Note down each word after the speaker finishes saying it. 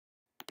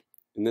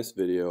In this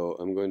video,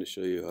 I'm going to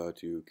show you how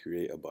to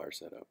create a bar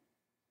setup.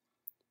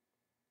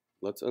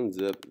 Let's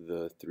unzip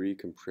the 3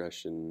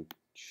 compression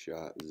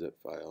shot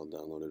zip file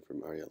downloaded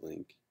from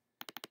ARIA-Link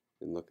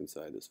and look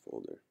inside this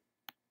folder.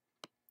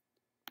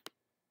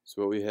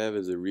 So what we have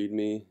is a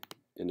README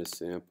and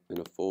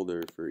a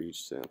folder for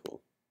each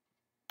sample.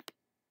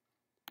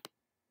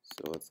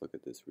 So let's look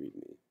at this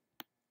README.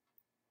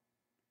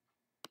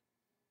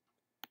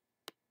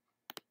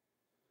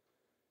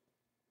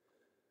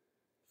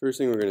 First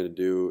thing we're going to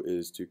do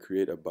is to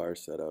create a bar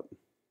setup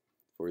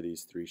for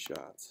these 3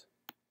 shots.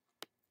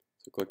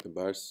 So click the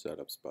bar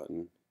setups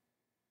button,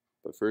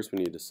 but first we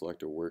need to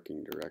select a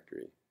working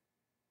directory.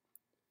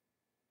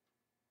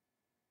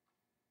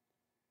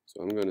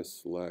 So I'm going to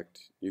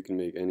select, you can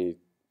make any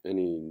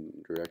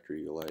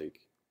directory you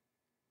like,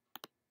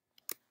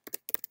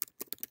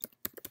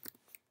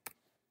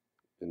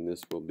 and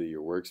this will be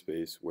your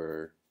workspace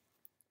where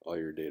all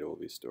your data will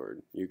be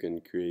stored. You can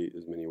create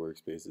as many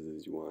workspaces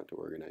as you want to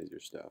organize your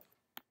stuff.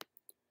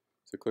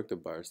 So click the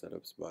bar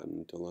setups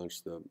button to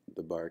launch the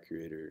bar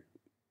creator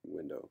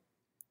window.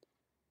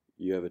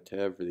 You have a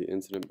tab for the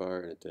incident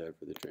bar and a tab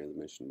for the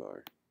transmission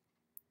bar.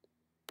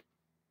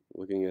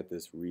 Looking at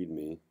this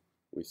README,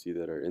 we see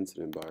that our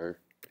incident bar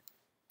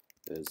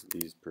has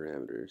these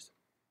parameters.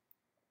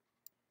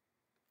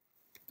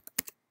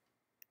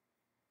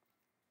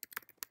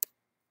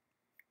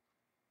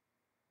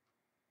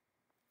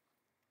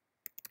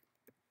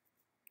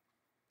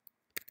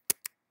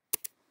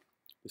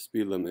 The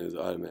speed limit is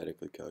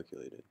automatically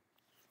calculated.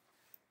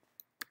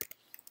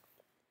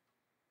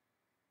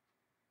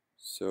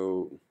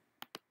 So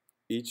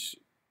this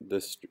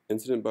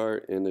incident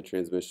bar and the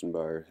transmission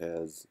bar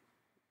has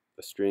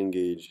a strain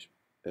gauge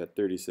at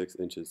 36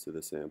 inches to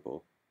the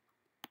sample,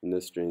 and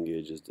this strain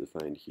gauge is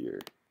defined here.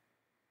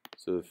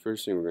 So the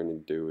first thing we're going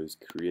to do is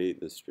create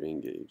the strain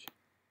gauge.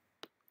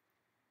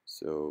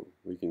 So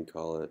we can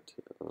call it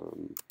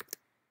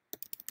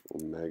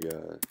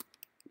omega,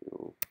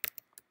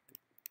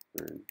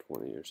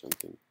 120 or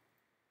something,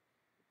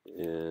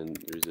 and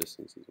the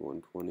resistance is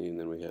 120, and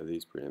then we have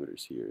these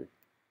parameters here.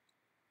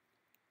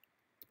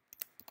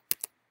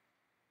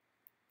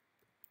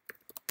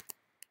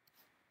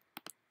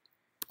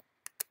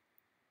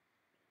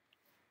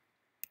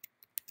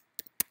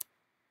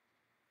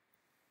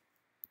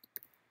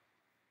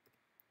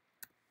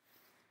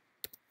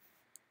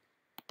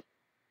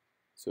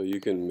 So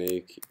you can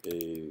make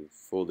a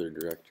folder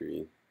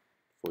directory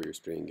for your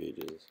strain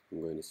gauges.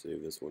 I'm going to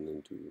save this one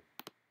into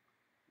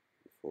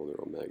folder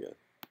omega.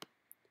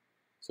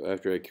 So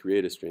after I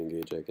create a strain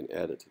gauge, I can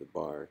add it to the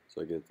bar.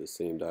 So I get the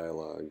same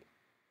dialog,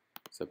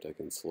 except I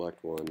can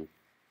select one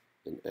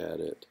and add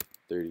it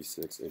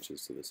 36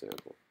 inches to the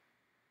sample.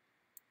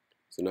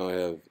 So now I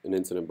have an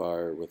incident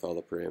bar with all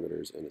the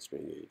parameters and a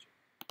strain gauge.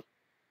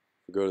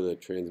 If we go to the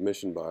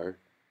transmission bar,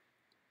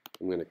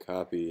 I'm going to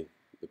copy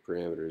the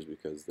parameters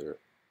because they're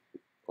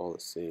all the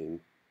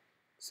same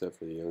except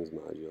for the Young's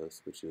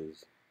modulus, which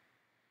is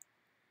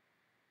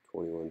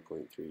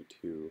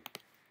 21.32.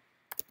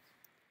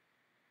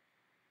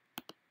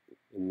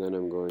 And then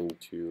I'm going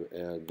to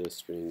add this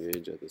strain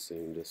gauge at the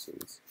same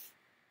distance.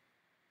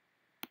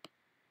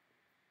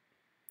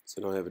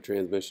 So now I have a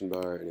transmission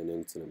bar and an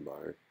incident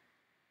bar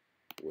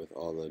with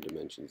all the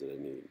dimensions that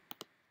I need.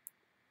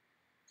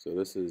 So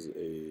this is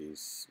a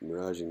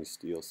miraging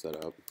steel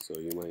setup, so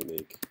you might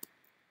make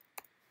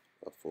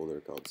a folder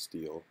called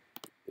steel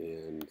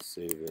and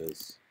save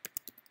this.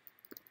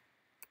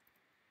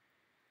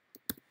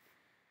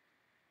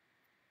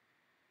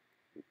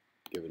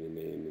 Give it a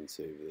name and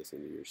save this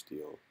into your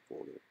steel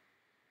folder.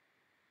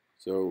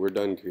 So we're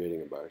done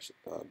creating a bar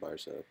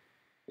setup,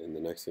 and the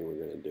next thing we're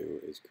going to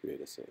do is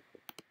create a sample.